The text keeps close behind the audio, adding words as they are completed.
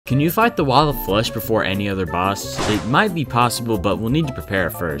Can you fight the Wall of Flesh before any other boss? It might be possible, but we'll need to prepare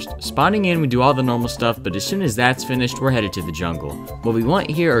first. Spawning in, we do all the normal stuff, but as soon as that's finished, we're headed to the jungle. What we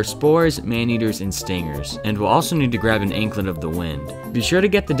want here are spores, man-eaters, and stingers, and we'll also need to grab an anklet of the wind. Be sure to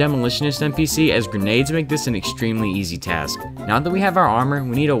get the demolitionist NPC, as grenades make this an extremely easy task. Now that we have our armor,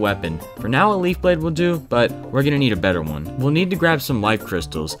 we need a weapon. For now, a leaf blade will do, but we're gonna need a better one. We'll need to grab some life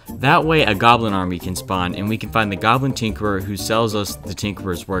crystals. That way, a goblin army can spawn, and we can find the goblin tinkerer who sells us the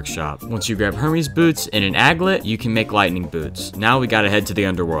tinkerer's workshop. Once you grab Hermes boots and an aglet, you can make lightning boots. Now we gotta head to the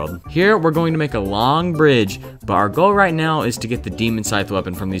underworld. Here, we're going to make a long bridge, but our goal right now is to get the demon scythe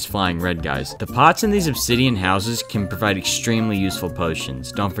weapon from these flying red guys. The pots in these obsidian houses can provide extremely useful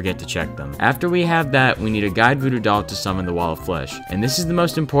potions. Don't forget to check them. After we have that, we need a guide voodoo doll to summon the Wall of Flesh. And this is the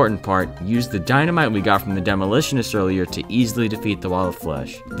most important part. Use the dynamite we got from the demolitionist earlier to easily defeat the Wall of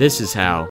Flesh. This is how